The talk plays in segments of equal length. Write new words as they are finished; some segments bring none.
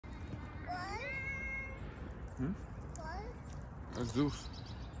Hmm? That's Zeus.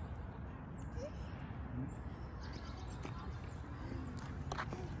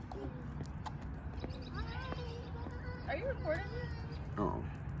 Are you recording me? Oh.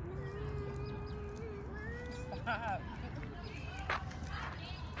 Stop.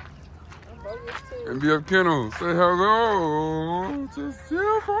 NBF KENNEL, say hello to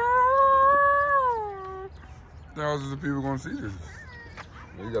Silver. Thousands of people gonna see this.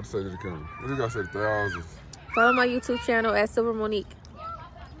 What you got to say to the camera? What you got to say to thousands? Follow my YouTube channel at Silver Monique.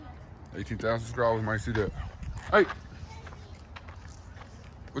 18,000 subscribers might see that. Hey!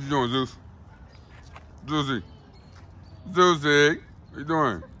 What you doing, Zeus? Zeusy. Zeusy. What you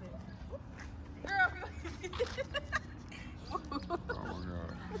doing? Oh my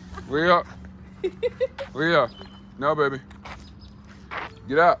God. Way up. Way up. No, baby.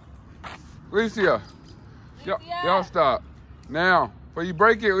 Get out. Alicia. Y'all stop. Now. Before you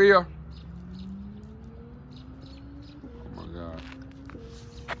break it, Leah. Oh my God.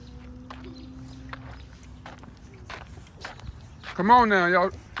 Come on now,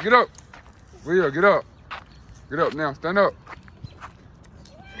 y'all. Get up. Leah, get up. Get up now. Stand up.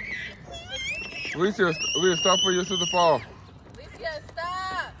 Alicia, stop for your sister fall. Alicia,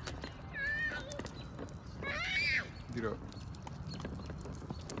 stop. Get up.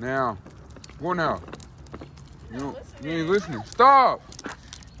 Now. Go now. You ain't listening. Stop.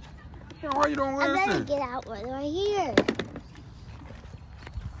 Why you don't listen? I better get out right here.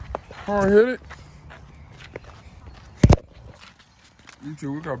 Hard hit it. You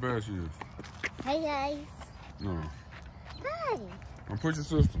too. Look how bad she is. Hey guys. No. Hi. I'll put your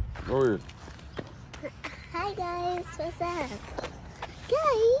sister. Go ahead. Hi guys. What's up?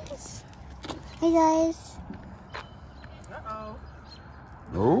 Guys. Hey guys. Uh-oh.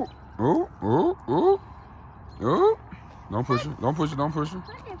 Oh, oh, oh, oh, oh. Don't push her. Don't push her. Don't push her.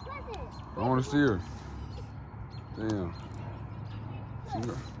 I don't want to see her. Damn.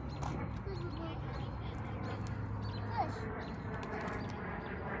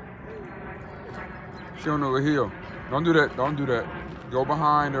 She don't know the heel. Don't do that. Don't do that. Go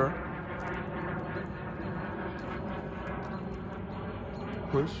behind her.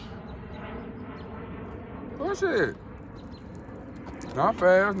 Push. Push it. Not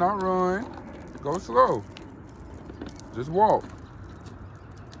fast, not run. Go slow. Just walk.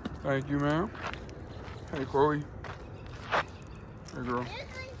 Thank you, ma'am. Hey, Chloe. Hey, girl.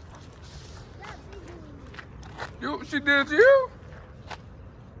 She did it to you?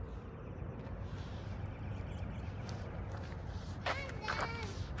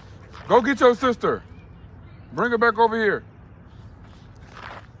 Go get your sister. Bring her back over here.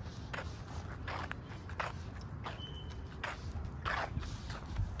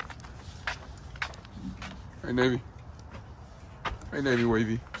 Hey, Navy. Hey, Navy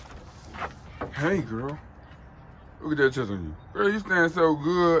Wavy. Hey, girl. Look at that chest on you. Girl, you stand so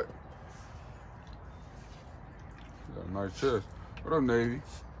good. You got a nice chest. What up, Navy?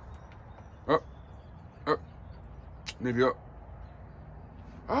 Up. Up. Navy, up.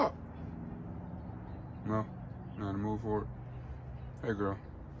 Up. No. Not to move forward. Hey, girl.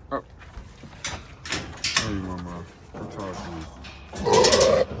 Up. Hey, mama. I'm tired of this.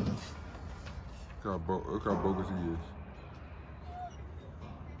 Look how bogus he is.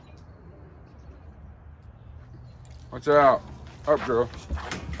 Watch out. Up, girl.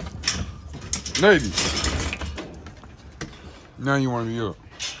 Navy. Now you want to be up.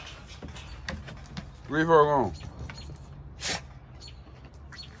 Leave her alone.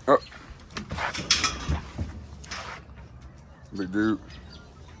 Up. Big dude.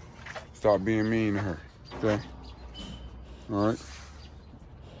 Stop being mean to her. Okay? All right?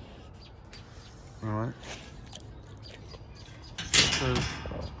 All right? Okay.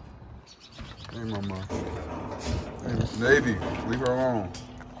 Hey, mama. Hey, Navy, leave her alone.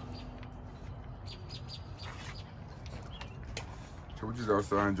 So we're just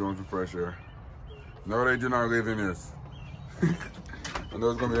outside enjoying some fresh air. No, they do not live in this. I know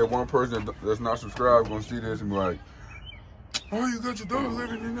there's gonna be that one person that's not subscribed gonna see this and be like, oh, you got your dog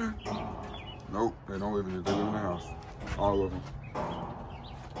living in there? Nope, they don't live in it. They live in the house. All of them.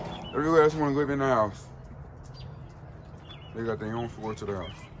 Every last one live in the house. They got their own floor to the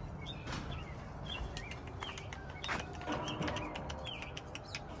house.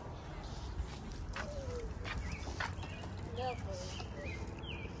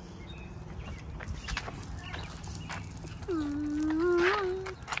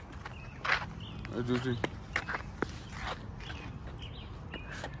 Hey, Juicy.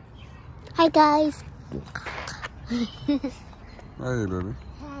 Hi guys. Hey, baby.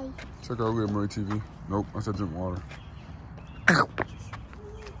 Hi. Check out Little Murray TV. Nope, I said drink water. You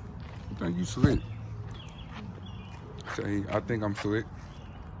think you slick? Say, I think I'm slick.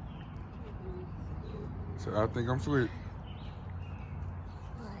 Say, I think I'm slick.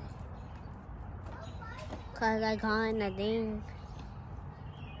 Cause I got in the thing.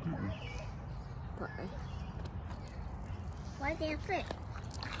 Why can't I flip?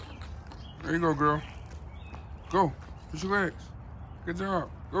 There you go, girl. Go. Push your legs. Good job.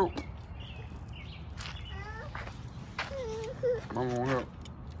 Go. Mama won't help.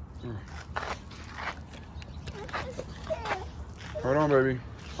 Hold on, baby.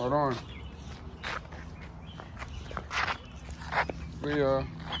 Hold on. Leah.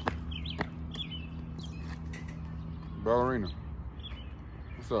 Ballerina.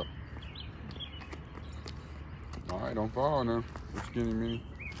 What's up? All right, don't fall now. Skinny mini.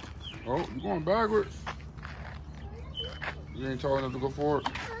 Oh, you going backwards. You ain't tall enough to go forward.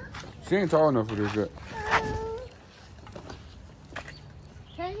 She ain't tall enough for this yet.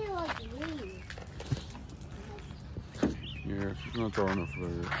 Yeah, she's not tall enough for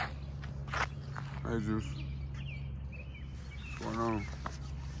that yet. Hey, Juice. What's going on?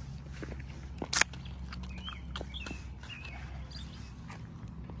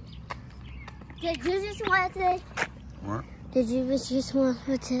 Did you just want today? What? Did you just want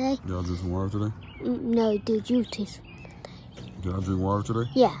for today? Did I drink some water today? No, did you just? Did I drink water today?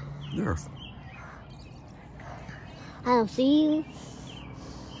 Yeah. Yes. I don't see you.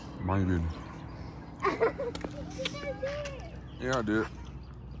 Mind your business. Yeah, I did.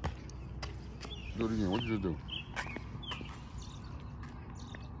 Do it again. What did you just do?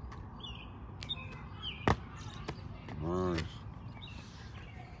 Nice.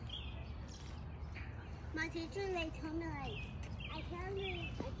 My teacher, they told me like, I can't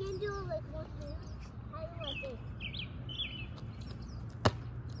do it like one thing. I do like this.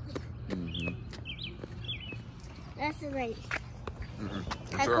 Mm-hmm. That's the right. Mm-hmm.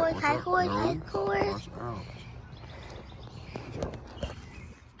 High cord, high cord, high cord. Watch out.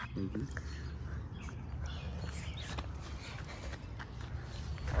 Mm-hmm.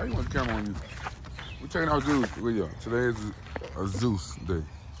 Why you want the camera on you? We're checking out Zeus. Leah. Today is a Zeus day.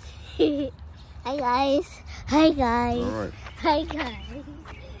 Hi guys. Hi guys. All right. Hi guys.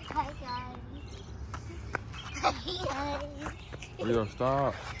 Hi guys. Hi guys. Leah,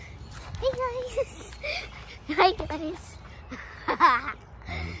 stop. Hi guys. Hi guys.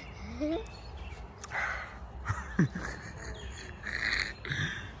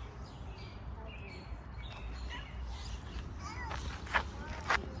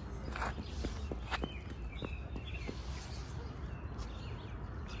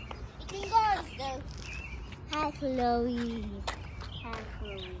 Hi Chloe. Hi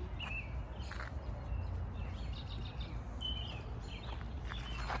Chloe.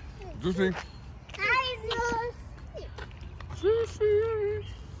 Juicy. Hi Zeus. Juicy.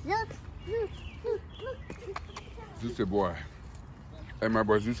 Zeus. Juicy boy. Hey, my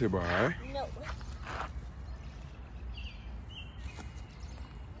boy, Juicy boy, eh? No.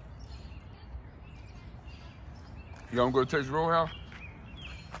 You gonna go to Texas Roadhouse?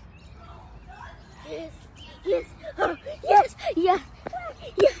 Yes. Yes. Oh, yes. Yes.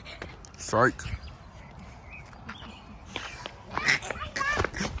 Yes. Psych.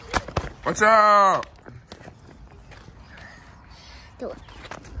 Watch out! Do it.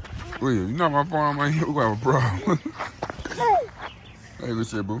 Leah, you know my phone on my head, we're gonna have a problem. Hey,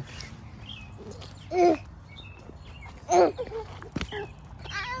 what's up, boo? You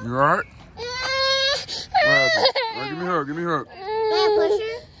alright? Right, give me a hug, give me a hug.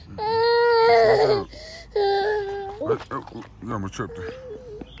 You got my trip there.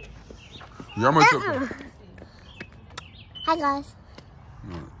 You got my trip there. Hi guys.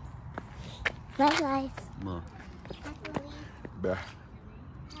 Bye guys. No. Bah.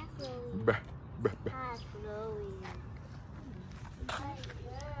 Bah. Bah. Bah.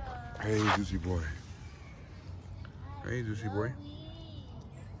 Hey, Juicy boy. Hey, Juicy boy.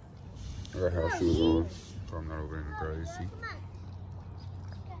 I got house shoes on, so I'm not over in the car AC.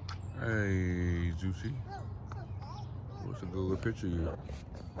 Hey, Juicy. What's a good little picture of you?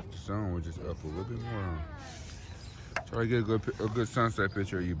 The sun was just up a little bit more. Try to get a good sunset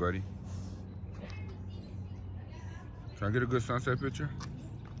picture of you, buddy. Try to get a good sunset picture.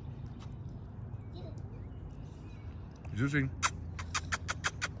 Juicy.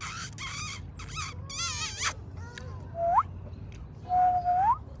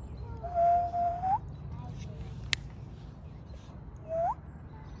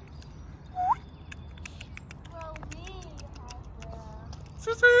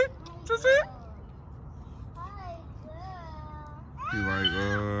 Juicy. You like,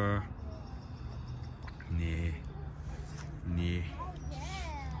 nah,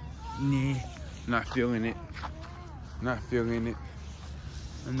 not feeling it. Not feeling it.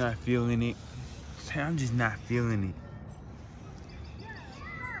 I'm not feeling it. Say, I'm just not feeling it.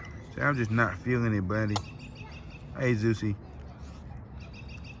 Say, I'm just not feeling it, buddy. Hey, Zeusy.